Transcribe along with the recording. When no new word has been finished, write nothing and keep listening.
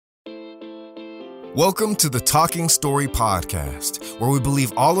Welcome to the Talking Story Podcast, where we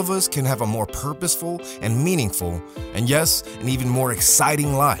believe all of us can have a more purposeful and meaningful, and yes, an even more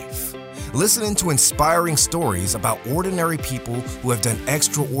exciting life. Listening to inspiring stories about ordinary people who have done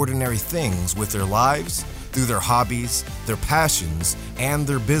extraordinary things with their lives, through their hobbies, their passions, and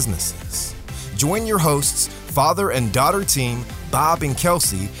their businesses. Join your hosts, father and daughter team, Bob and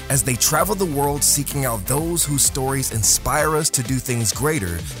Kelsey, as they travel the world seeking out those whose stories inspire us to do things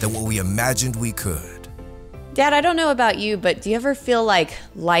greater than what we imagined we could. Dad, I don't know about you, but do you ever feel like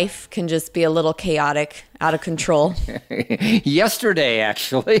life can just be a little chaotic, out of control? Yesterday,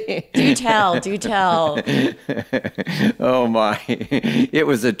 actually. Do tell. Oh, my. It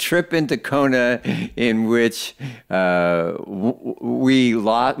was a trip into Kona in which my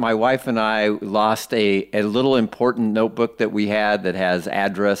wife and I lost a little important notebook that we had that has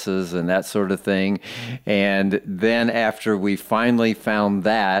addresses and that sort of thing. And then after we finally found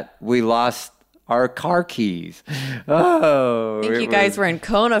that, we lost our car keys. Oh, I think you guys were in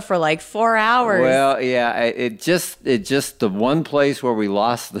Kona for like 4 hours. Well, yeah, it just the one place where we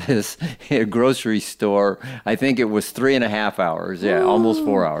lost this grocery store, I think it was 3.5 hours. Yeah, almost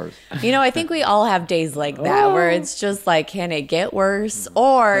 4 hours. You know, I think we all have days like that where it's just like, can it get worse?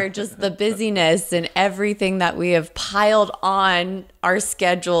 Or just the busyness and everything that we have piled on our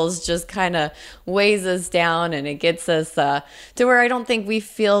schedules just kind of weighs us down, and it gets us to where I don't think we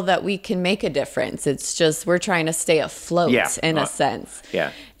feel that we can make a difference. It's just we're trying to stay afloat in a sense.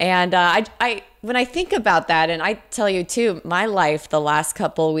 Yeah. And I when I think about that, and I tell you too, my life the last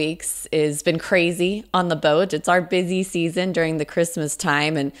couple weeks has been crazy on the boat. It's our busy season during the Christmas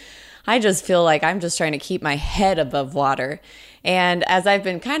time, and I just feel like I'm just trying to keep my head above water. And as I've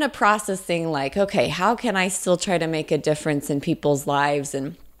been kind of processing, like, okay, how can I still try to make a difference in people's lives?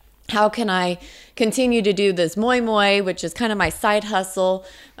 And how can I continue to do this moi moi, which is kind of my side hustle?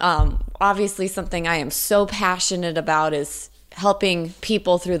 Obviously, something I am so passionate about is helping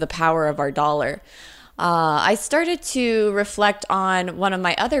people through the power of our dollar. I started to reflect on one of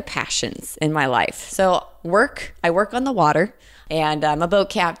my other passions in my life. So I work on the water, and I'm a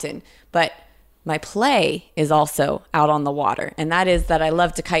boat captain, but my play is also out on the water, and that is that I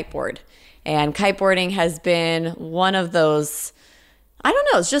love to kiteboard. And kiteboarding has been one of those, I don't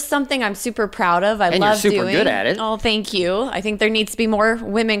know, it's just something I'm super proud of. And love you're super doing. good at it. Oh, thank you. I think there needs to be more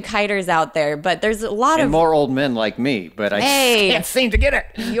women kiters out there, but there's a lot and of more old men like me, but I can't seem to get it.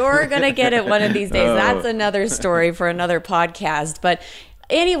 You're going to get it one of these days. That's another story for another podcast. But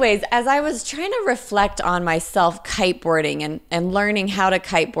anyways, as I was trying to reflect on myself kiteboarding and learning how to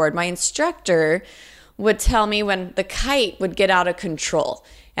kiteboard, my instructor would tell me when the kite would get out of control.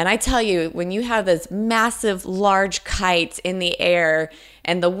 And I tell you, when you have this massive, large kite in the air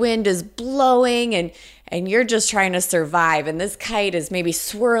and the wind is blowing and you're just trying to survive, and this kite is maybe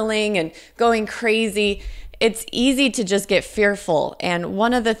swirling and going crazy, it's easy to just get fearful. And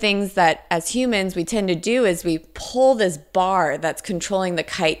one of the things that as humans we tend to do is we pull this bar that's controlling the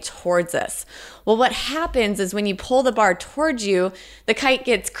kite towards us. Well, what happens is when you pull the bar towards you, the kite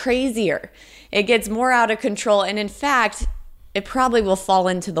gets crazier. It gets more out of control. And in fact, it probably will fall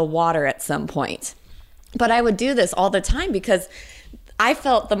into the water at some point. But I would do this all the time because I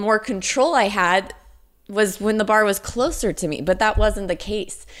felt the more control I had was when the bar was closer to me, but that wasn't the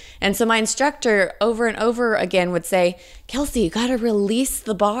case. And so my instructor over and over again would say, Kelsey, you got to release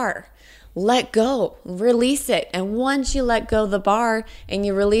the bar. Let go, release it. And once you let go the bar and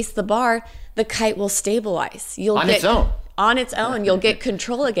you release the bar, the kite will stabilize. Its own. On its own, you'll get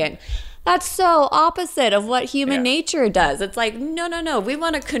control again. That's so opposite of what human nature does. It's like, no. We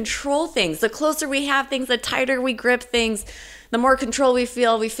want to control things. The closer we have things, the tighter we grip things, the more control we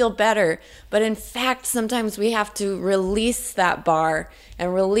feel better. But in fact, sometimes we have to release that bar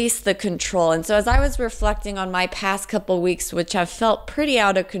and release the control. And so as I was reflecting on my past couple weeks, which have felt pretty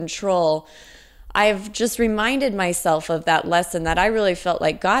out of control, I've just reminded myself of that lesson that I really felt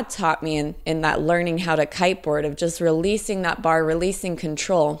like God taught me in that learning how to kiteboard, of just releasing that bar, releasing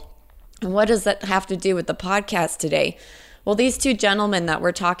control. And what does that have to do with the podcast today? Well, these two gentlemen that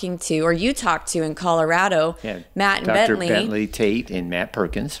we're talking to, or you talked to in Colorado, Matt and Dr. Bentley. Bentley Tate and Matt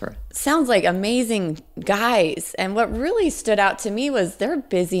Perkins. Right? Sounds like amazing guys. And what really stood out to me was they're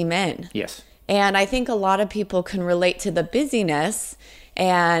busy men. Yes. And I think a lot of people can relate to the busyness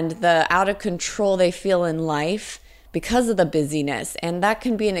and the out of control they feel in life because of the busyness. And that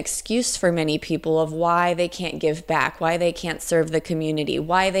can be an excuse for many people of why they can't give back, why they can't serve the community,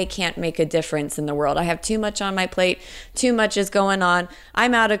 why they can't make a difference in the world. I have too much on my plate, too much is going on,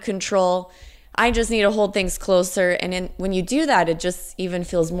 I'm out of control. I just need to hold things closer. And when you do that, it just even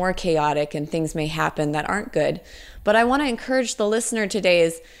feels more chaotic and things may happen that aren't good. But I want to encourage the listener today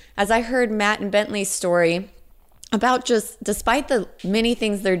is, as I heard Matt and Bentley's story about just despite the many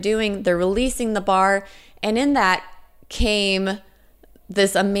things they're doing, they're releasing the bar. And in that came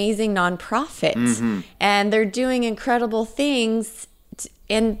this amazing nonprofit. And they're doing incredible things.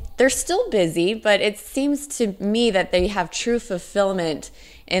 And they're still busy, but it seems to me that they have true fulfillment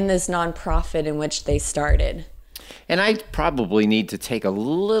in this nonprofit in which they started. And I probably need to take a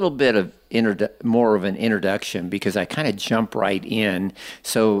little bit of more of an introduction because I kind of jump right in.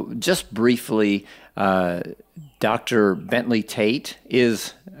 So just briefly, Dr. Bentley Tate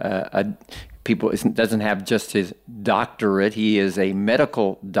is doesn't have just his doctorate. He is a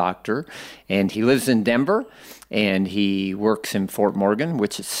medical doctor, and he lives in Denver, and he works in Fort Morgan,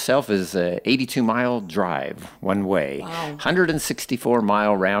 which itself is a 82-mile drive one way. Wow.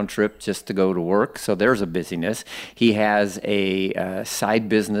 164-mile round trip just to go to work. So there's a busyness. He has a side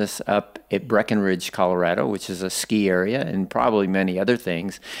business up at Breckenridge, Colorado, which is a ski area, and probably many other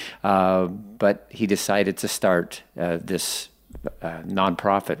things. But he decided to start this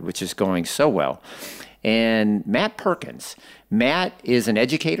nonprofit, which is going so well. And Matt Perkins. Matt is an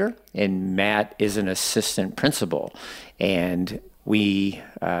educator, and Matt is an assistant principal. And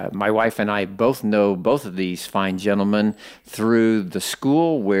my wife and I both know both of these fine gentlemen through the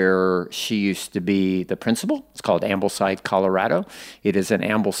school where she used to be the principal. It's called Ambleside, Colorado. It is an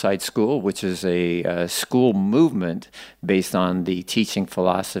Ambleside school, which is a school movement based on the teaching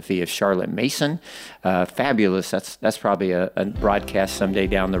philosophy of Charlotte Mason. Fabulous. That's probably a broadcast someday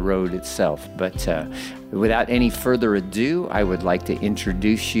down the road itself. But without any further ado, I would like to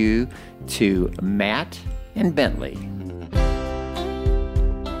introduce you to Matt and Bentley.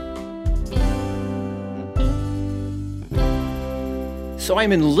 So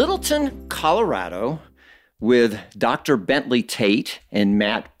I'm in Littleton, Colorado with Dr. Bentley Tate and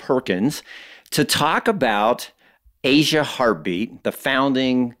Matt Perkins to talk about Asia Heartbeat, the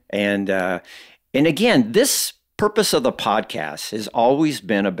founding, and again, this purpose of the podcast has always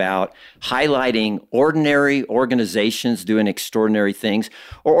been about highlighting ordinary organizations doing extraordinary things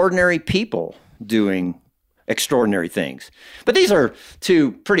or ordinary people doing extraordinary things. But these are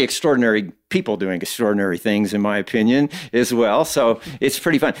two pretty extraordinary people doing extraordinary things, in my opinion, as well. So it's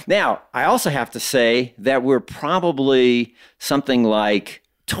pretty fun. Now, I also have to say that we're probably something like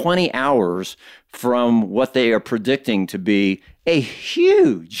 20 hours from what they are predicting to be a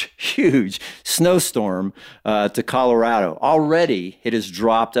huge, huge snowstorm to Colorado. Already, it has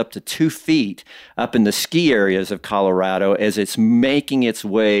dropped up to 2 feet up in the ski areas of Colorado as it's making its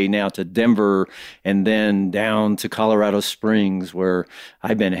way now to Denver and then down to Colorado Springs, where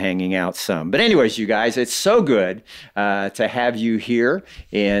I've been hanging out some. But anyways, you guys, it's so good to have you here.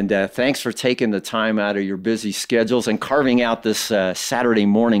 And thanks for taking the time out of your busy schedules and carving out this Saturday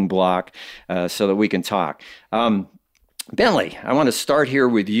morning block so that we can talk. Bentley, I want to start here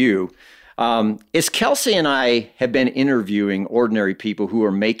with you. As Kelsey and I have been interviewing ordinary people who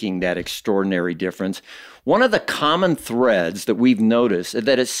are making that extraordinary difference, one of the common threads that we've noticed is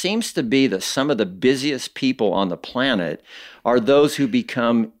that it seems to be that some of the busiest people on the planet are those who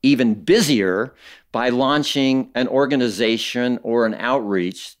become even busier by launching an organization or an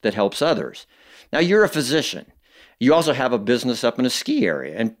outreach that helps others. Now, you're a physician. You also have a business up in a ski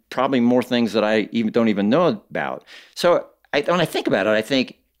area and probably more things that I don't even know about. So when I think about it, I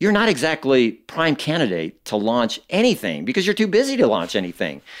think you're not exactly prime candidate to launch anything because you're too busy to launch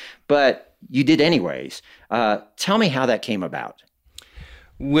anything. But you did anyways. Tell me how that came about.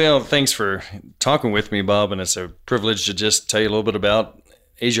 Well, thanks for talking with me, Bob. And it's a privilege to just tell you a little bit about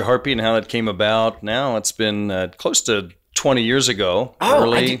Asia Heartbeat and how that came about. Now it's been close to 20 years ago.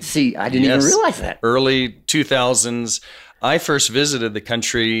 Oh, I didn't even realize that. Early 2000s, I first visited the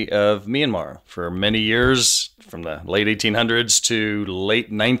country of Myanmar for many years, from the late 1800s to late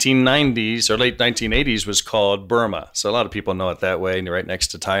 1990s, or late 1980s was called Burma. So a lot of people know it that way, right next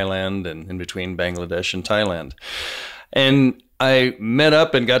to Thailand and in between Bangladesh and Thailand. And I met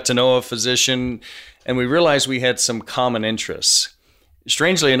up and got to know a physician, and we realized we had some common interests.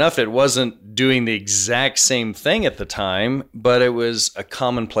 Strangely enough, it wasn't doing the exact same thing at the time, but it was a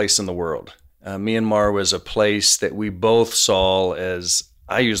common place in the world. Myanmar was a place that we both saw as,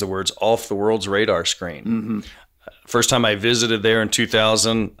 I use the words, off the world's radar screen. Mm-hmm. First time I visited there in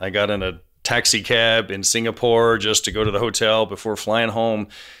 2000, I got in a taxi cab in Singapore just to go to the hotel before flying home.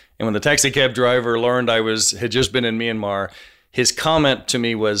 And when the taxi cab driver learned I had just been in Myanmar, his comment to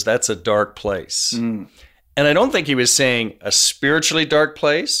me was, "That's a dark place." Mm. And I don't think he was saying a spiritually dark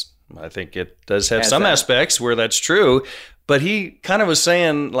place. I think it does have some aspects where that's true, But he kind of was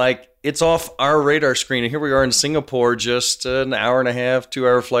saying, like, it's off our radar screen. And here we are in Singapore, just an hour and a half,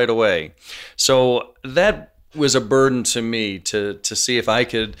 2-hour flight away. So that was a burden to me to see if I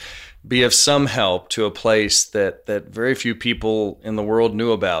could be of some help to a place that very few people in the world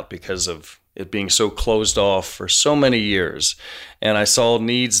knew about because of it being so closed off for so many years. And I saw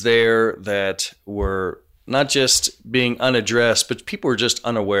needs there that were not just being unaddressed, but people were just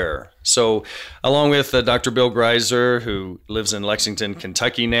unaware. So along with Dr. Bill Greiser, who lives in Lexington,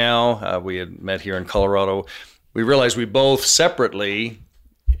 Kentucky now, we had met here in Colorado, we realized we both separately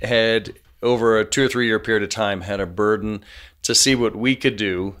had, over a 2 or 3 year period of time, had a burden to see what we could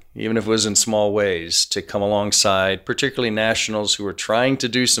do, even if it was in small ways, to come alongside, particularly nationals who were trying to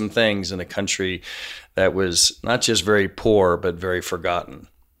do some things in a country that was not just very poor, but very forgotten.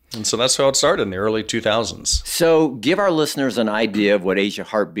 And so that's how it started in the early 2000s. So give our listeners an idea of what Asia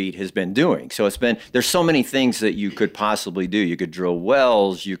Heartbeat has been doing. So there's so many things that you could possibly do. You could drill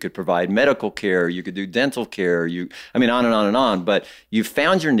wells, you could provide medical care, you could do dental care, on and on and on. But you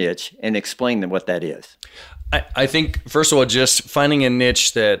found your niche, and explain what that is. I think, first of all, just finding a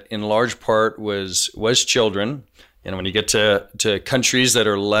niche that in large part was children. And when you get to countries that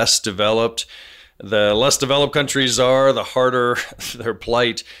are less developed, the less developed countries are, the harder their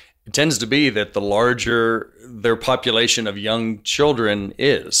plight. It tends to be that the larger their population of young children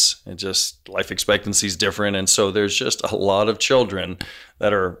is. And just life expectancy is different. And so there's just a lot of children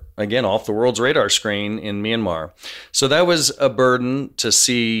that are, again, off the world's radar screen in Myanmar. So that was a burden to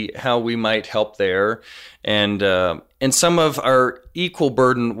see how we might help there. And some of our equal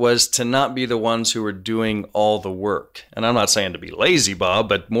burden was to not be the ones who were doing all the work. And I'm not saying to be lazy, Bob,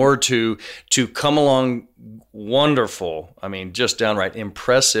 but more to come along wonderful, just downright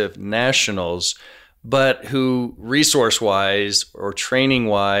impressive nationals, but who resource-wise or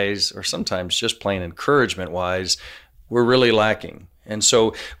training-wise or sometimes just plain encouragement-wise were really lacking. And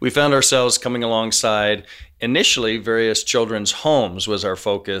so we found ourselves coming alongside, initially, various children's homes was our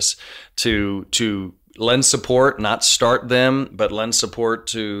focus, to lend support, not start them, but lend support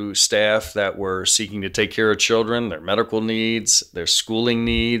to staff that were seeking to take care of children, their medical needs, their schooling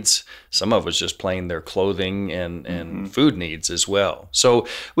needs. Some of it was just plain their clothing and food needs as well. So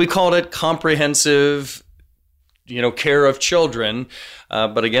we called it comprehensive, care of children.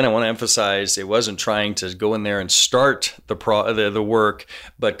 But again, I want to emphasize it wasn't trying to go in there and start the work,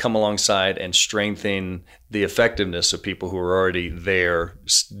 but come alongside and strengthen the effectiveness of people who are already there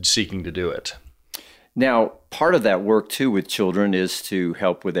seeking to do it. Now, part of that work, too, with children is to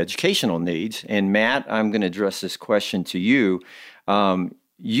help with educational needs. And Matt, I'm going to address this question to you.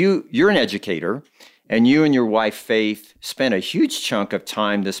 You're an educator, and you and your wife, Faith, spent a huge chunk of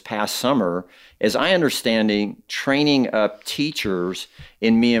time this past summer, as I understand, training up teachers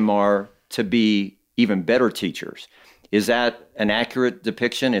in Myanmar to be even better teachers. Is that an accurate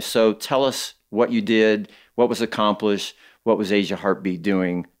depiction? If so, tell us what you did, what was accomplished, what was Asia Heartbeat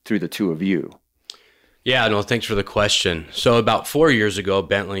doing through the two of you? Yeah, no, thanks for the question. So about 4 years ago,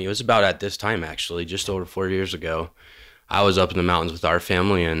 Bentley, it was about at this time actually, just over 4 years ago, I was up in the mountains with our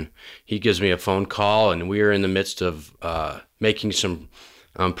family, and he gives me a phone call, and we were in the midst of making some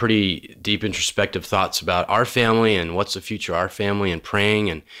pretty deep introspective thoughts about our family and what's the future of our family, and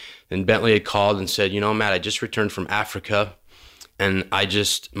praying. And then Bentley had called and said, Matt, I just returned from Africa, and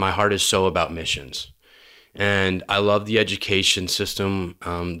my heart is so about missions. And I love the education system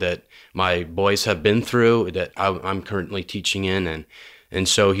that my boys have been through, that I'm currently teaching in. And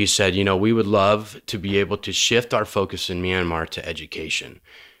so he said, we would love to be able to shift our focus in Myanmar to education.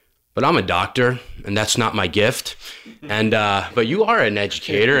 But I'm a doctor, and that's not my gift. And but you are an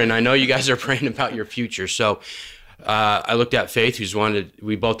educator, and I know you guys are praying about your future. So I looked at Faith,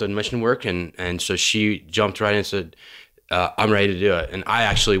 we both did mission work, and so she jumped right in and said, I'm ready to do it. And I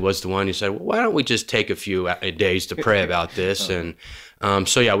actually was the one who said, well, why don't we just take a few days to pray about this? And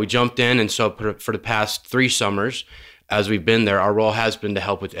we jumped in. And so for the past 3 summers, as we've been there, our role has been to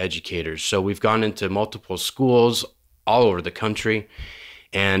help with educators. So we've gone into multiple schools all over the country,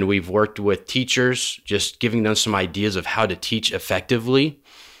 and we've worked with teachers, just giving them some ideas of how to teach effectively.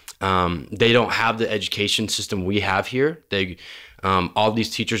 They don't have the education system we have here. All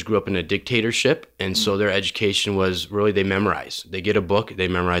these teachers grew up in a dictatorship, and so their education was really, they memorize. They get a book, they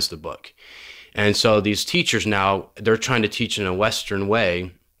memorize the book. And so these teachers now, they're trying to teach in a Western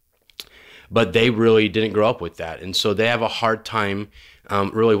way, but they really didn't grow up with that. And so they have a hard time,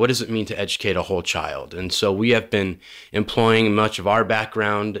 really, what does it mean to educate a whole child? And so we have been employing much of our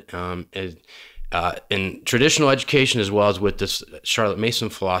background in traditional education as well as with this Charlotte Mason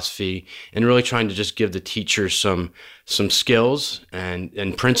philosophy, and really trying to just give the teachers some skills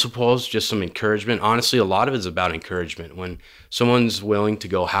and principles, just some encouragement. Honestly, a lot of it is about encouragement. When someone's willing to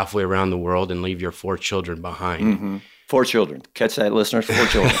go halfway around the world and leave your 4 children behind. Mm-hmm. 4 children. Catch that, listeners, 4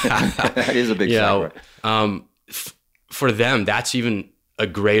 children. That is a big sacrifice. For them, that's even a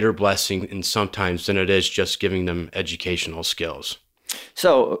greater blessing and sometimes than it is just giving them educational skills.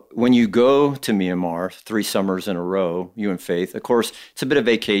 So when you go to Myanmar 3 summers in a row, you and Faith, of course, it's a bit of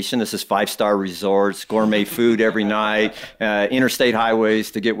vacation. This is 5-star resorts, gourmet food every night, interstate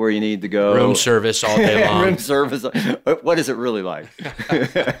highways to get where you need to go. Room service all day long. Room service. What is it really like?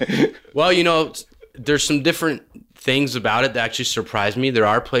 Well, there's some different things about it that actually surprised me. There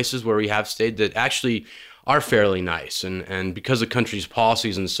are places where we have stayed that actually are fairly nice. And because of country's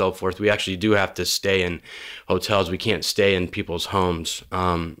policies and so forth, we actually do have to stay in hotels. We can't stay in people's homes,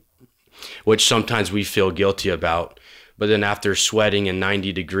 which sometimes we feel guilty about. But then after sweating in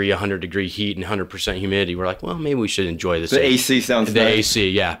 90-degree, 100-degree heat and 100% humidity, we're like, well, maybe we should enjoy this. The AC sounds The nice. AC,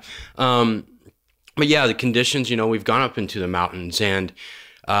 yeah. But yeah, the conditions, we've gone up into the mountains and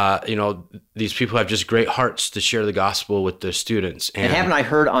these people have just great hearts to share the gospel with their students. And haven't I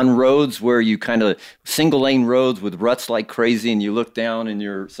heard on roads where you kind of single lane roads with ruts like crazy and you look down and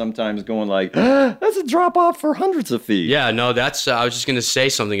you're sometimes going like, that's a drop off for hundreds of feet. Yeah, no, that's, I was just going to say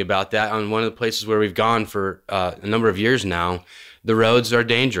something about that. On one of the places where we've gone for a number of years now, the roads are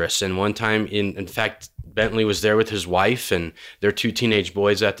dangerous. And one time, in fact, Bentley was there with his wife and their 2 teenage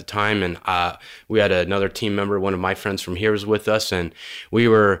boys at the time. And we had another team member, one of my friends from here was with us. And we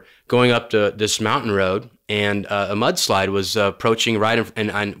were going up to this mountain road and a mudslide was approaching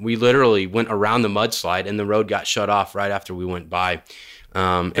and we literally went around the mudslide and the road got shut off right after we went by.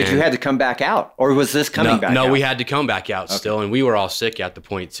 But you had to come back out, or was this coming back out? No, we had to come back out still, and we were all sick at the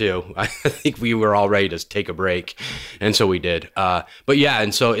point too. I think we were all ready to take a break, and so we did. But yeah,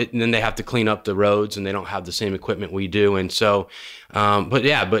 and then they have to clean up the roads, and they don't have the same equipment we do, and so. But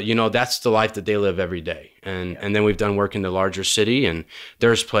that's the life that they live every day, and then we've done work in the larger city, and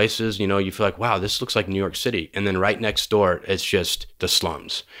there's places you feel like, wow, this looks like New York City, and then right next door it's just the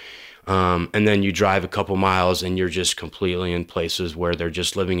slums. And then you drive a couple miles and you're just completely in places where they're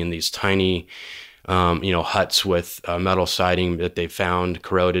just living in these tiny, huts with metal siding that they found,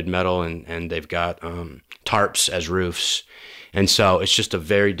 corroded metal, and they've got tarps as roofs. And so it's just a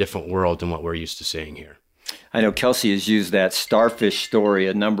very different world than what we're used to seeing here. I know Kelsey has used that starfish story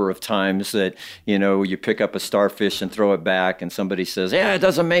a number of times that, you pick up a starfish and throw it back and somebody says, yeah, it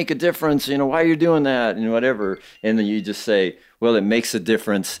doesn't make a difference. Why are you doing that? And whatever. And then you just say, well, it makes a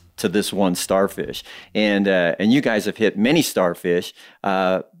difference to this one starfish. And you guys have hit many starfish.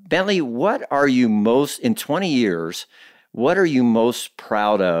 Bentley, what are you in 20 years, what are you most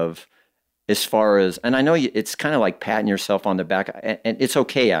proud of as far as, and I know it's kind of like patting yourself on the back, and it's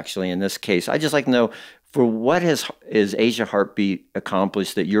okay actually in this case. I just like to know, for what is Asia Heartbeat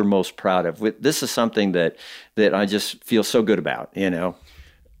accomplished that you're most proud of? This is something that I just feel so good about,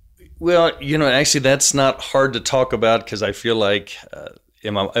 Well, actually that's not hard to talk about because I feel like,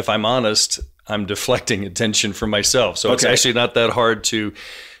 if I'm honest, I'm deflecting attention from myself. So It's actually not that hard to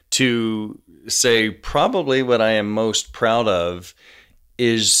say. Probably what I am most proud of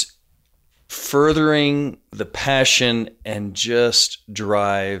is furthering the passion and just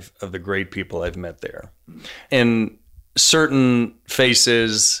drive of the great people I've met there. And certain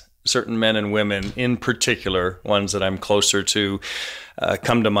faces, certain men and women in particular, ones that I'm closer to,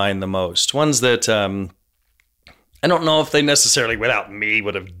 come to mind the most. Ones that I don't know if they necessarily, without me,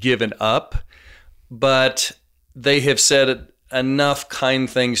 would have given up, but they have said enough kind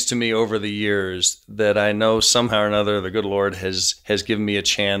things to me over the years that I know somehow or another the good Lord has given me a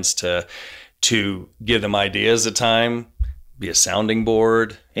chance to give them ideas at time, be a sounding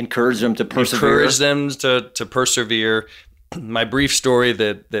board. Encourage them to persevere. To persevere. My brief story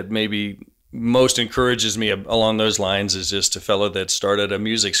that maybe most encourages me along those lines is just a fellow that started a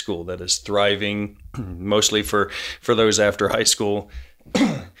music school that is thriving mostly for those after high school.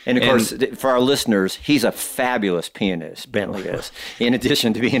 And of course, for our listeners, he's a fabulous pianist, Bentley is, in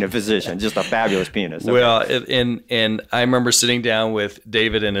addition to being a physician, just a fabulous pianist. Okay. Well, and I remember sitting down with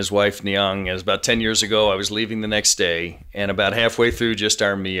David and his wife, Nyang. It was about 10 years ago. I was leaving the next day, and about halfway through just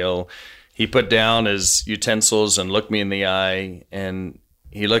our meal, he put down his utensils and looked me in the eye, and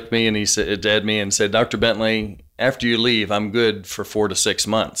he looked me and he said at me and said, Dr. Bentley, after you leave, I'm good for 4 to 6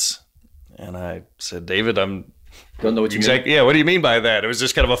 months. And I said, David, don't know what you mean. Yeah, what do you mean by that? It was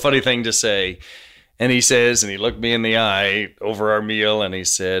just kind of a funny thing to say. And he says, and he looked me in the eye over our meal, and he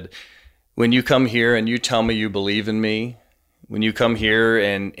said, when you come here and you tell me you believe in me, when you come here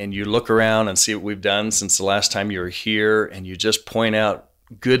and you look around and see what we've done since the last time you were here, and you just point out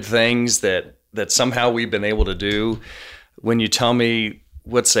good things that somehow we've been able to do, when you tell me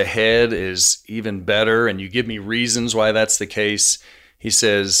what's ahead is even better and you give me reasons why that's the case, he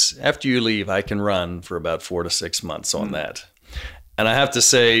says, after you leave, I can run for about 4 to 6 months on that. And I have to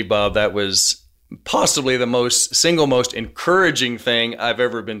say, Bob, that was possibly the single most encouraging thing I've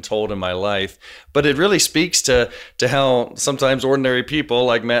ever been told in my life. But it really speaks to how sometimes ordinary people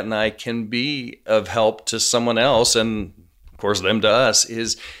like Matt and I can be of help to someone else, and of course them to us,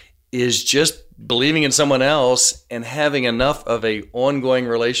 is just believing in someone else and having enough of a ongoing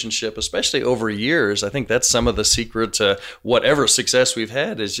relationship, especially over years. I think that's some of the secret to whatever success we've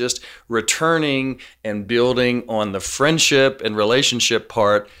had, is just returning and building on the friendship and relationship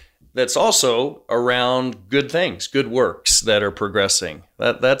part that's also around good things, good works that are progressing.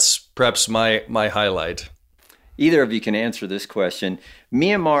 That's perhaps my highlight. Either of you can answer this question.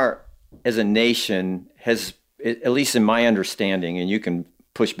 Myanmar as a nation has, at least in my understanding, and you can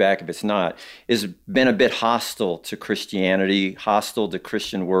push back if it's not, has been a bit hostile to Christianity, hostile to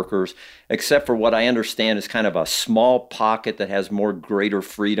Christian workers, except for what I understand is kind of a small pocket that has more greater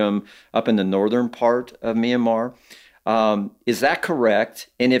freedom up in the northern part of Myanmar. Is that correct?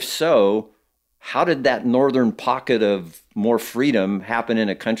 And if so, how did that northern pocket of more freedom happen in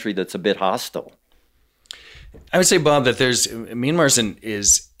a country that's a bit hostile? I would say, Bob, that Myanmar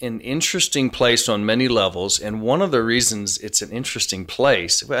is an interesting place on many levels, and one of the reasons it's an interesting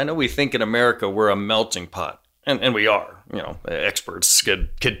place, I know we think in America we're a melting pot, and we are. Experts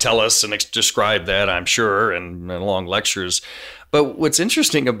could tell us and describe that, I'm sure, in long lectures. But what's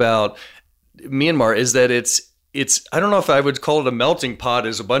interesting about Myanmar is that it's I don't know if I would call it a melting pot,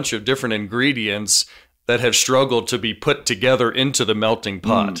 as a bunch of different ingredients that have struggled to be put together into the melting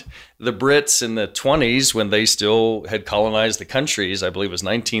pot. The Brits in the 20s, when they still had colonized the countries, I believe it was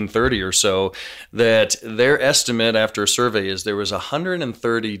 1930 or so, that their estimate after a survey is there was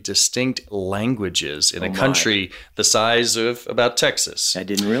 130 distinct languages in a country the size of about Texas. I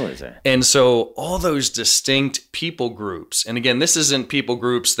didn't realize that. And so all those distinct people groups, and again, this isn't people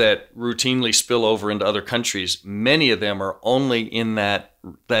groups that routinely spill over into other countries. Many of them are only in that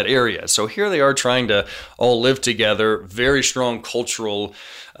area. So here they are trying to all live together, very strong cultural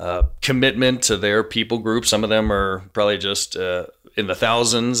commitment to their people group. Some of them are probably just in the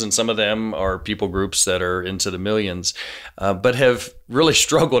thousands, and some of them are people groups that are into the millions, but have really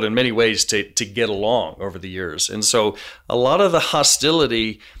struggled in many ways to get along over the years. And so a lot of the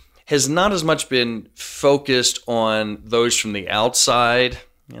hostility has not as much been focused on those from the outside.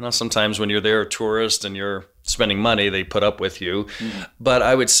 Sometimes when you're there a tourist and you're spending money, they put up with you. But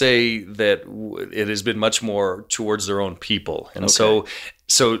I would say that it has been much more towards their own people. And so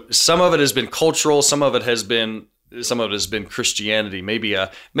some of it has been cultural, some of it has been Christianity, maybe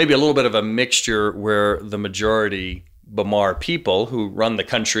a little bit of a mixture, where the majority Bamar people who run the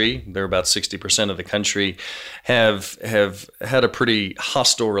country, they're about 60% of the country, have had a pretty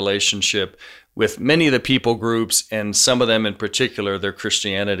hostile relationship with many of the people groups, and some of them in particular, their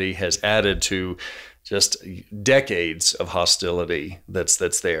Christianity has added to just decades of hostility that's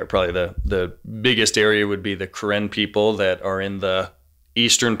there. Probably the biggest area would be the Karen people that are in the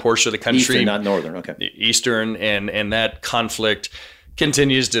eastern portion of the country. Eastern, not northern, okay. Eastern, and that conflict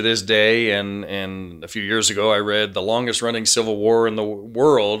continues to this day. And a few years ago, I read the longest running civil war in the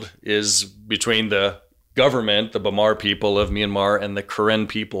world is between the government, the Bamar people of Myanmar, and the Karen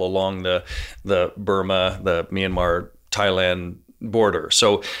people along the Burma, the Myanmar, Thailand border.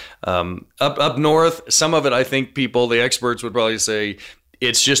 So up north, some of it, I think the experts would probably say,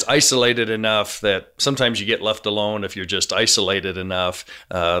 it's just isolated enough that sometimes you get left alone if you're just isolated enough,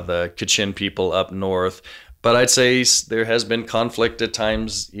 the Kachin people up north. But I'd say there has been conflict at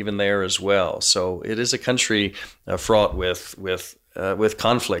times even there as well. So it is a country fraught with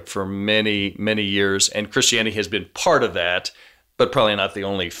conflict for many, many years. And Christianity has been part of that, but probably not the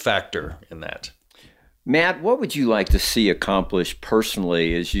only factor in that. Matt, what would you like to see accomplished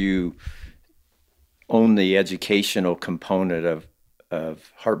personally as you own the educational component of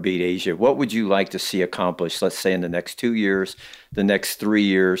Heartbeat Asia? What would you like to see accomplished, let's say in the next 2 years, the next 3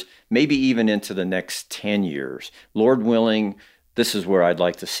 years, maybe even into the next 10 years? Lord willing, this is where I'd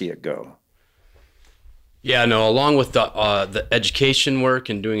like to see it go. Yeah, no, along with the education work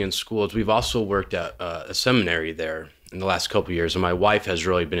and doing in schools, we've also worked at a seminary there in the last couple of years, and my wife has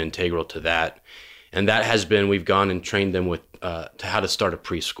really been integral to that. And that has been, we've gone and trained them with to how to start a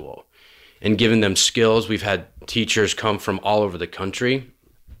preschool and given them skills. We've had teachers come from all over the country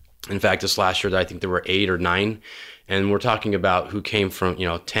In fact, this last year, I think there were 8 or 9. And we're talking about who came from,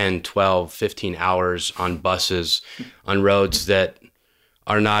 10, 12, 15 hours on buses, on roads that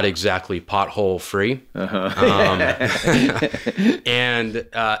are not exactly pothole free. And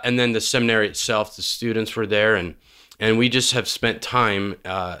then the seminary itself, the students were there. And we just have spent time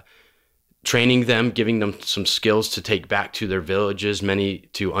training them, giving them some skills to take back to their villages, many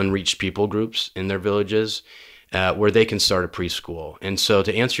to unreached people groups in their villages, where they can start a preschool. And so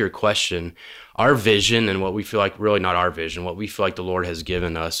to answer your question, our vision and what we feel like, really not our vision, what we feel like the Lord has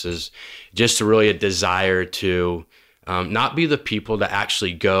given us is just really a desire to not be the people that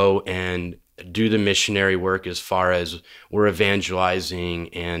actually go and do the missionary work as far as we're evangelizing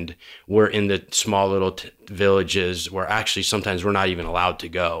and we're in the small little villages where actually sometimes we're not even allowed to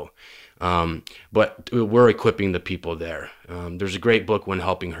go. But we're equipping the people there. There's a great book, When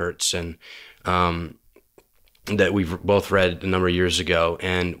Helping Hurts, and that we've both read a number of years ago.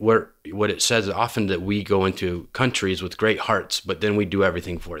 And what it says is often that we go into countries with great hearts, but then we do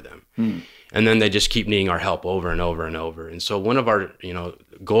everything for them. And then they just keep needing our help over and over and over. And so one of our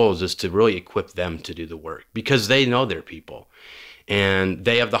goals is to really equip them to do the work because they know their people. And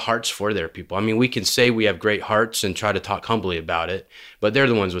they have the hearts for their people. I mean, we can say we have great hearts and try to talk humbly about it, but they're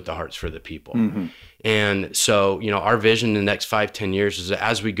the ones with the hearts for the people. And so, our vision in the next 5-10 years is that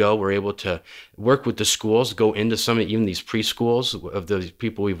as we go, we're able to work with the schools, go into some of even these preschools of the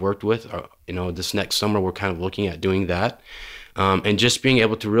people we've worked with. This next summer, we're kind of looking at doing that. And just being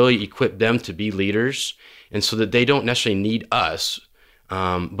able to really equip them to be leaders, and so that they don't necessarily need us,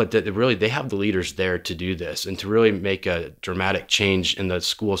 but that really they have the leaders there to do this and to really make a dramatic change in the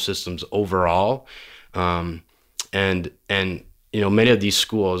school systems overall. And many of these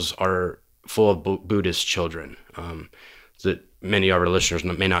schools are full of Buddhist children. That many of our listeners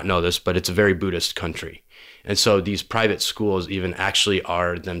may not know this, but it's a very Buddhist country. And so these private schools even actually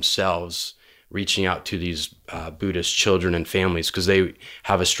are themselves reaching out to these Buddhist children and families because they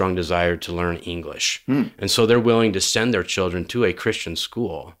have a strong desire to learn English. And so they're willing to send their children to a Christian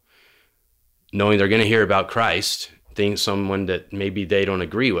school, knowing they're going to hear about Christ, someone that maybe they don't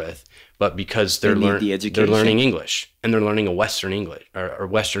agree with, but because they're learning English and they're learning a Western English or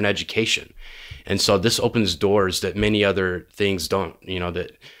Western education. And so this opens doors that many other things don't,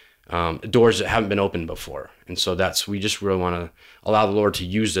 doors that haven't been opened before. And so we just really want to allow the Lord to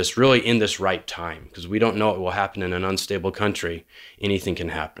use this really in this right time, because we don't know what will happen in an unstable country. Anything can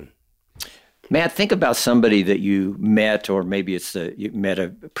happen. Matt, think about somebody that you met, or maybe you met a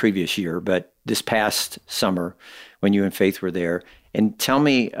previous year, but this past summer when you and Faith were there, and tell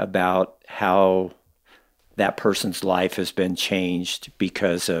me about how that person's life has been changed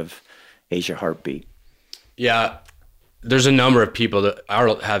because of Asia Heartbeat. Yeah. There's a number of people that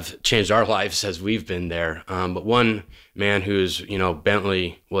have changed our lives as we've been there. But one man who's,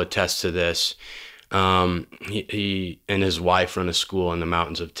 Bentley will attest to this. He and his wife run a school in the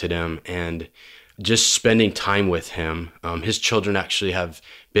mountains of Tiddim, and just spending time with him. His children actually have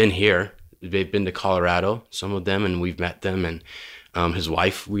been here. They've been to Colorado, some of them, and we've met them. And his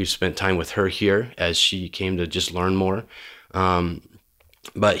wife, we've spent time with her here as she came to just learn more.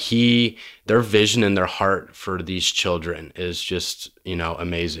 But their vision and their heart for these children is just,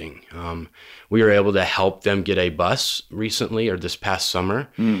 amazing. We were able to help them get a bus recently, or this past summer.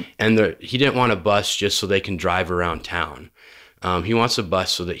 And he didn't want a bus just so they can drive around town. He wants a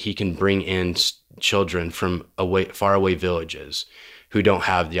bus so that he can bring in children from faraway villages who don't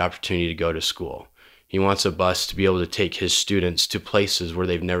have the opportunity to go to school. He wants a bus to be able to take his students to places where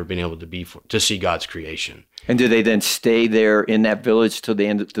they've never been able to be to see God's creation. And do they then stay there in that village till the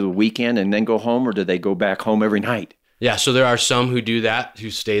end of the weekend and then go home, or do they go back home every night? Yeah, so there are some who do that, who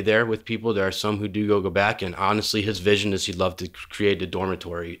stay there with people. There are some who do go back. And honestly, his vision is he'd love to create a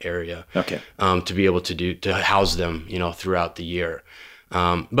dormitory area to be able to house them, throughout the year.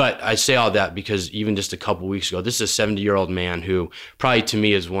 But I say all that because even just a couple weeks ago, this is a 70-year-old man who probably to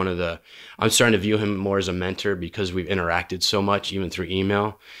me is I'm starting to view him more as a mentor because we've interacted so much, even through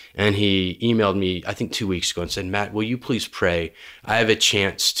email. And he emailed me, I think 2 weeks ago, and said, Matt, will you please pray? I have a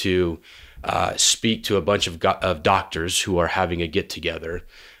chance to speak to a bunch of doctors who are having a get-together.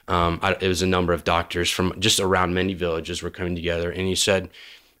 It was a number of doctors from just around many villages were coming together. And he said,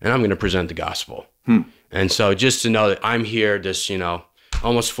 and I'm going to present the gospel. And so just to know that I'm here, this,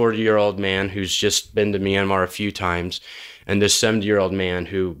 almost 40-year-old man who's just been to Myanmar a few times, and this 70-year-old man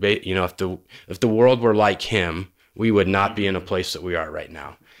who, if the world were like him, we would not be in a place that we are right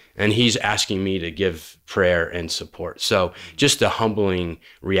now. And he's asking me to give prayer and support. So just the humbling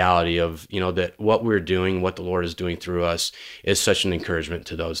reality of, that what we're doing, what the Lord is doing through us is such an encouragement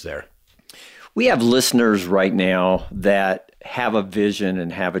to those there. We have listeners right now that have a vision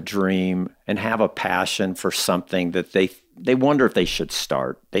and have a dream and have a passion for something that they wonder if they should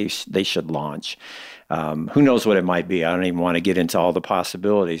start, they should launch. Who knows what it might be? I don't even want to get into all the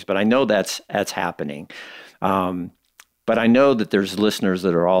possibilities, but I know that's happening. But I know that there's listeners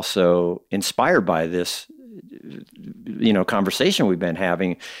that are also inspired by this, conversation we've been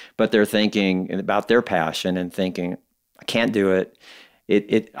having, but they're thinking about their passion and thinking, I can't do it.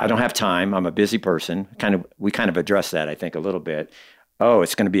 I don't have time. I'm a busy person. We kind of addressed that, I think, a little bit. Oh,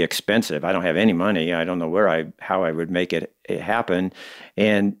 it's going to be expensive. I don't have any money. I don't know how I would make it happen.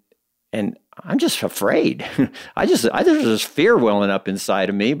 And I'm just afraid. There's this fear welling up inside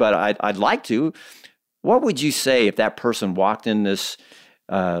of me, but I'd like to. What would you say if that person walked in this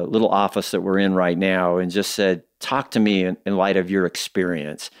little office that we're in right now and just said, talk to me in light of your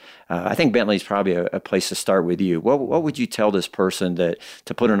experience? I think Bentley's probably a place to start with you. What would you tell this person to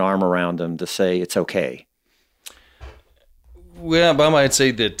put an arm around them to say it's okay? Well, Bob, I'd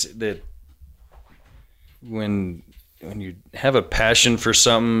say that when you have a passion for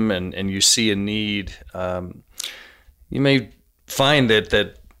something and you see a need, you may find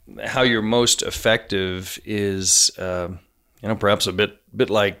that how you're most effective is, perhaps a bit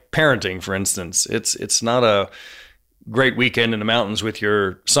like parenting, for instance. It's not a great weekend in the mountains with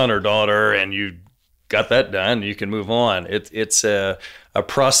your son or daughter and you got that done, you can move on. It's a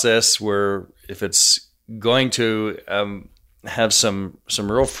process where if it's going to have some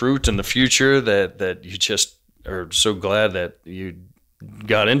real fruit in the future that you just are so glad that you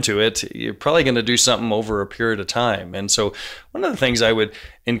got into it, you're probably going to do something over a period of time. And so one of the things I would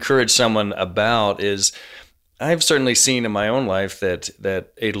encourage someone about is I've certainly seen in my own life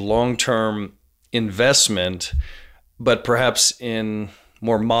that a long-term investment, but perhaps in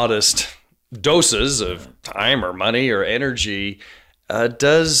more modest doses of time or money or energy,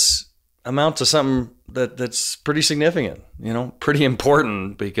 does amount to something that's pretty significant, pretty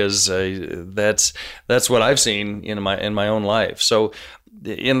important, because that's what I've seen in my own life. So,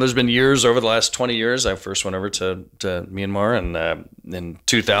 there's been years over the last 20 years. I first went over to Myanmar in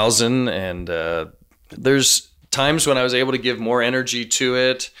 2000, and there's times when I was able to give more energy to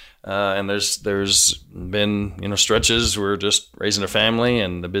it, and there's been stretches where just raising a family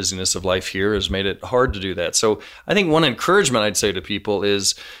and the busyness of life here has made it hard to do that. So I think one encouragement I'd say to people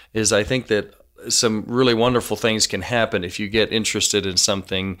is I think that some really wonderful things can happen if you get interested in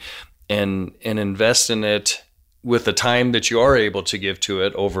something and invest in it with the time that you are able to give to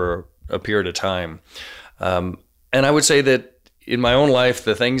it over a period of time. And I would say that in my own life,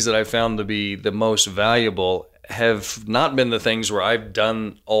 the things that I found to be the most valuable have not been the things where I've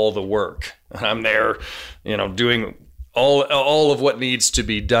done all the work. I'm there, doing all of what needs to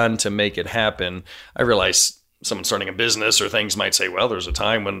be done to make it happen. I realize someone starting a business or things might say, well, there's a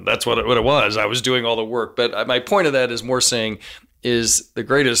time when that's what it was. I was doing all the work. But my point of that is more saying is the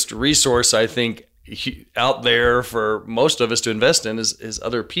greatest resource, I think, out there for most of us to invest in is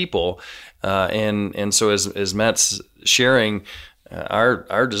other people. And so as Matt's sharing,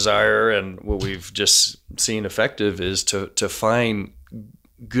 our desire and what we've just seen effective is to find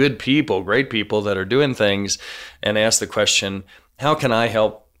good people, great people that are doing things and ask the question, how can I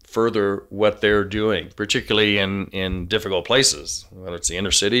help further what they're doing, particularly in difficult places, whether it's the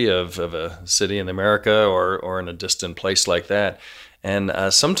inner city of a city in America or in a distant place like that. And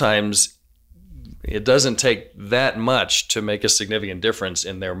sometimes it doesn't take that much to make a significant difference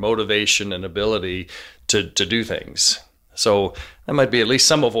in their motivation and ability to do things. So that might be at least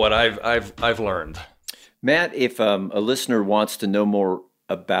some of what I've learned. Matt, if a listener wants to know more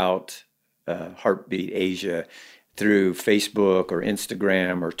about Heartbeat Asia through Facebook or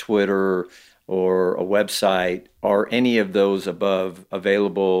Instagram or Twitter or a website, are any of those above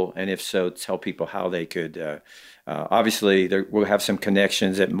available? And if so, tell people how they could. Obviously, we'll have some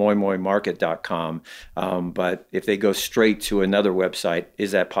connections at moimoimarket.com, but if they go straight to another website,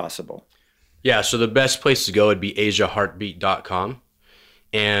 is that possible? Yeah, so the best place to go would be asiaheartbeat.com.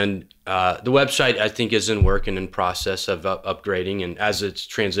 And the website, I think, is in work and in process of upgrading, and as it's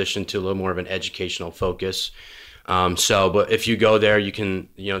transitioned to a little more of an educational focus. But if you go there, you can,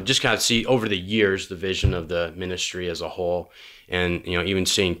 just kind of see over the years the vision of the ministry as a whole, and even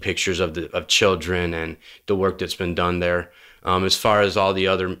seeing pictures of children and the work that's been done there. As far as all the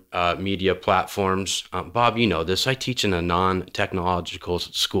other media platforms, Bob, you know this. I teach in a non-technological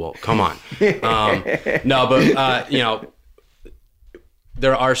school. Come on.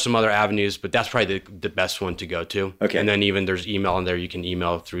 There are some other avenues, but that's probably the best one to go to. Okay. And then even there's email in there. You can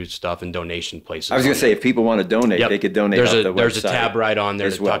email through stuff and donation places. I was going to say, if people want to donate, they could donate off the website. There's a tab right on there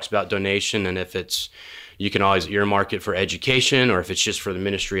that talks about donation. And if it's, You can always earmark it for education, or if it's just for the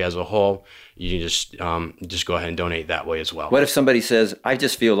ministry as a whole, you can just go ahead and donate that way as well. What if somebody says, I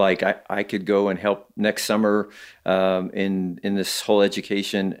just feel like I could go and help next summer in this whole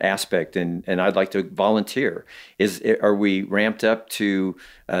education aspect, and I'd like to volunteer. Are we ramped up to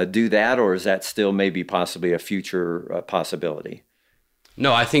do that, or is that still maybe possibly a future possibility?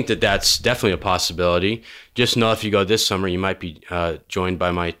 No, I think that's definitely a possibility. Just know if you go this summer, you might be joined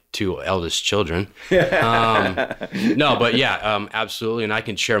by my 2 eldest children. No, but yeah, absolutely. And I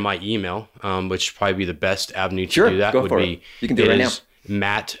can share my email, which would probably be the best avenue to do that. Go for it. You can do it right now.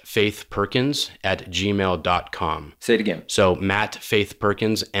 mattfaithperkins@gmail.com. Say it again. So Matt Faith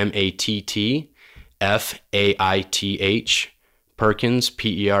Perkins, MattFaith Perkins, Perkins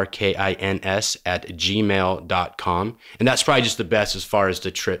 @gmail.com. And that's probably just the best as far as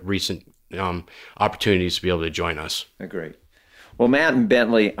the recent opportunities to be able to join us. Great. Well, Matt and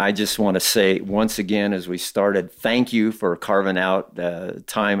Bentley, I just want to say once again, as we started, thank you for carving out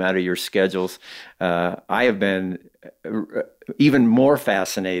time out of your schedules. I have been even more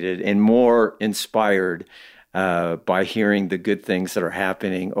fascinated and more inspired by hearing the good things that are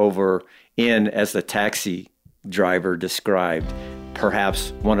happening over in, as the taxi driver described,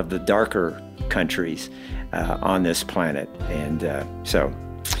 perhaps one of the darker countries on this planet. And so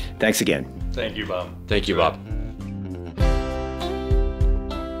thanks again. Thank you, Bob. Thank you, Bob.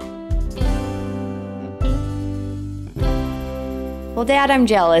 Well, Dad, I'm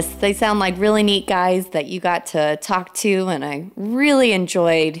jealous. They sound like really neat guys that you got to talk to, and I really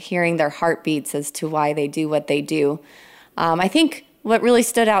enjoyed hearing their heartbeats as to why they do what they do. I think what really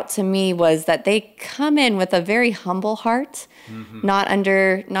stood out to me was that they come in with a very humble heart, not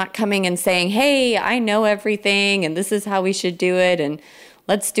coming and saying, hey, I know everything, and this is how we should do it, and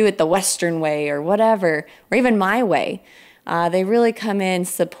let's do it the Western way or whatever, or even my way. They really come in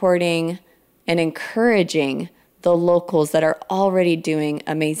supporting and encouraging the locals that are already doing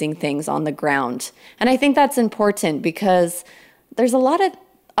amazing things on the ground. And I think that's important because there's a lot of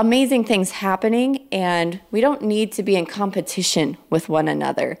amazing things happening, and we don't need to be in competition with one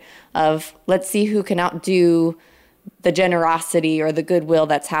another of let's see who can outdo the generosity or the goodwill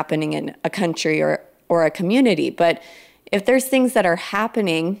that's happening in a country or a community. But if there's things that are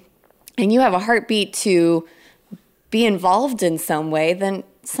happening and you have a heartbeat to be involved in some way, then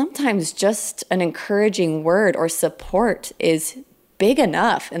sometimes just an encouraging word or support is big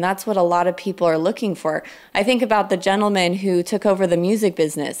enough. And that's what a lot of people are looking for. I think about the gentleman who took over the music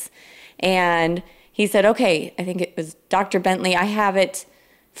business, and he said, okay, I think it was Dr. Bentley, I have it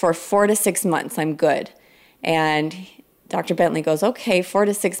for 4 to 6 months. I'm good. And Dr. Bentley goes, okay, 4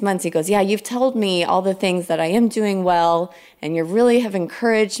 to 6 months. He goes, yeah, you've told me all the things that I am doing well, and you really have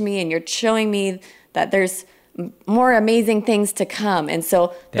encouraged me, and you're showing me that there's more amazing things to come. And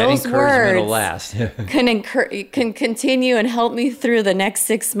so that those words will last. can continue and help me through the next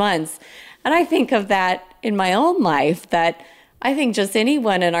 6 months. And I think of that in my own life, that I think just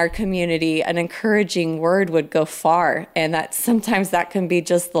anyone in our community, an encouraging word would go far. And that sometimes that can be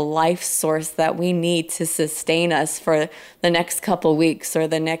just the life source that we need to sustain us for the next couple weeks or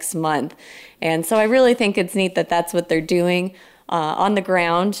the next month. And so I really think it's neat that that's what they're doing on the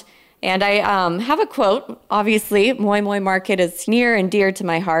ground. And I have a quote. Obviously, Moi Moi Market is near and dear to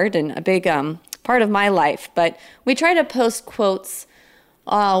my heart and a big part of my life. But we try to post quotes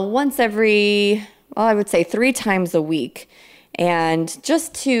once every, I would say 3 times a week. And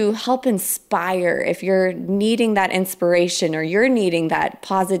just to help inspire, if you're needing that inspiration or you're needing that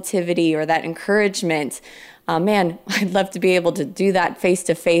positivity or that encouragement, man, I'd love to be able to do that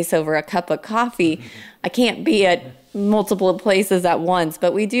face-to-face over a cup of coffee. I can't be at multiple places at once,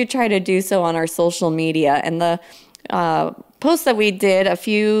 but we do try to do so on our social media. And the post that we did a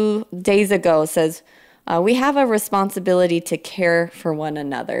few days ago says, we have a responsibility to care for one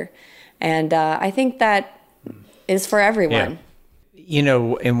another. And I think that is for everyone. Yeah. You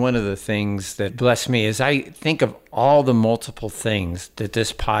know, and one of the things that bless me is I think of all the multiple things that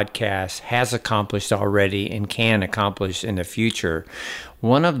this podcast has accomplished already and can accomplish in the future.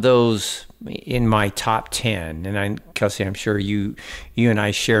 One of those in my top 10, and Kelsey, I'm sure you and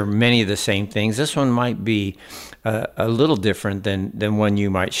I share many of the same things. This one might be a little different than one you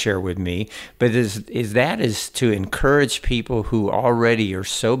might share with me, but is to encourage people who already are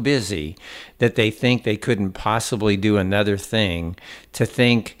so busy that they think they couldn't possibly do another thing to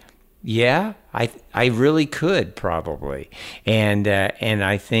think, yeah, I really could probably, and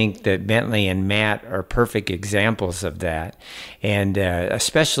I think that Bentley and Matt are perfect examples of that, and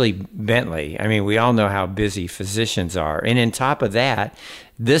especially Bentley. I mean, we all know how busy physicians are, and on top of that,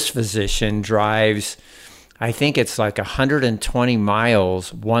 this physician drives I think it's like 120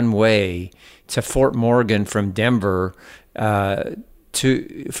 miles one way to Fort Morgan from Denver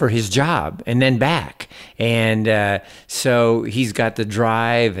for his job and then back. And so he's got the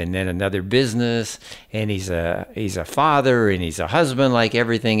drive and then another business, and he's a father and he's a husband like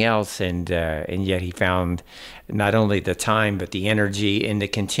everything else. And yet he found not only the time, but the energy and the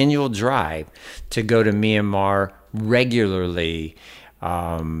continual drive to go to Myanmar regularly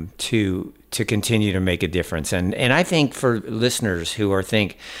to continue to make a difference. And I think for listeners who are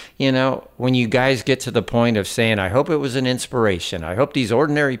when you guys get to the point of saying, I hope it was an inspiration, I hope these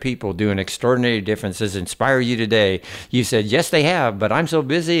ordinary people doing extraordinary differences inspire you today. You said, yes, they have, but I'm so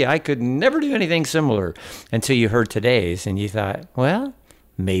busy, I could never do anything similar, until you heard today's and you thought, well,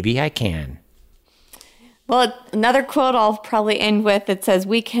 maybe I can. Well, another quote I'll probably end with, it says,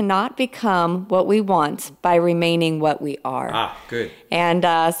 we cannot become what we want by remaining what we are. Ah, good. And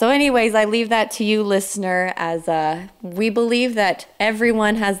so anyways, I leave that to you, listener, as we believe that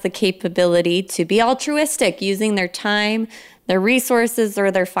everyone has the capability to be altruistic, using their time, their resources,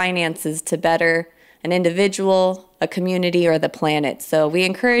 or their finances to better an individual, a community, or the planet. So we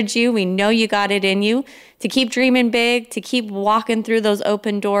encourage you, we know you got it in you, to keep dreaming big, to keep walking through those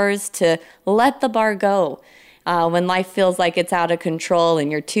open doors, to let the bar go when life feels like it's out of control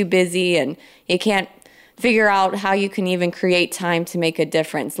and you're too busy and you can't figure out how you can even create time to make a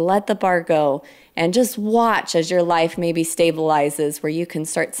difference. Let the bar go and just watch as your life maybe stabilizes, where you can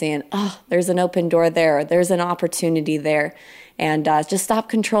start saying, oh, there's an open door there, or there's an opportunity there. And just stop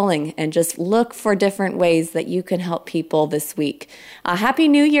controlling and just look for different ways that you can help people this week. Happy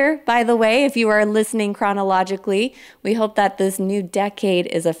New Year, by the way, if you are listening chronologically. We hope that this new decade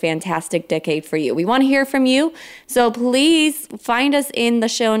is a fantastic decade for you. We want to hear from you, so please find us in the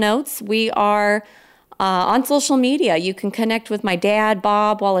show notes. We are on social media. You can connect with my dad,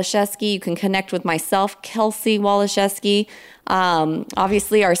 Bob Waliszewski. You can connect with myself, Kelsey Waliszewski.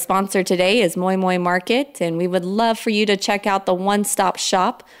 Obviously, our sponsor today is Moi Moi Market, and we would love for you to check out the one-stop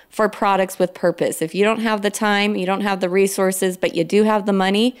shop for products with purpose. If you don't have the time, you don't have the resources, but you do have the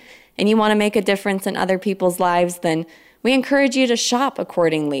money, and you want to make a difference in other people's lives, then we encourage you to shop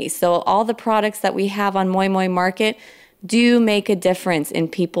accordingly. So all the products that we have on Moi Moi Market do make a difference in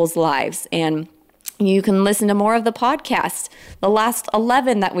people's lives. And you can listen to more of the podcast, the last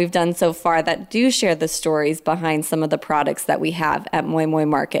 11 that we've done so far, that do share the stories behind some of the products that we have at Moi Moi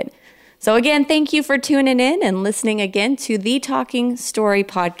Market. So again, thank you for tuning in and listening again to the Talking Story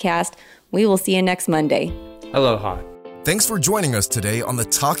Podcast. We will see you next Monday. Aloha. Thanks for joining us today on the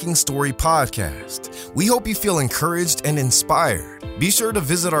Talking Story Podcast. We hope you feel encouraged and inspired. Be sure to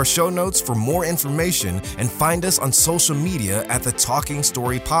visit our show notes for more information and find us on social media at the Talking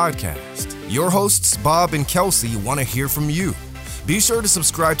Story Podcast. Your hosts, Bob and Kelsey, want to hear from you. Be sure to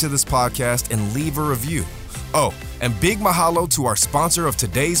subscribe to this podcast and leave a review. Oh, and big mahalo to our sponsor of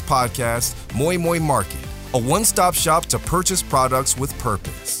today's podcast, Moi Moi Market, a one-stop shop to purchase products with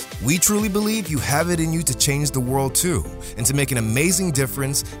purpose. We truly believe you have it in you to change the world too, and to make an amazing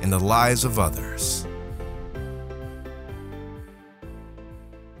difference in the lives of others.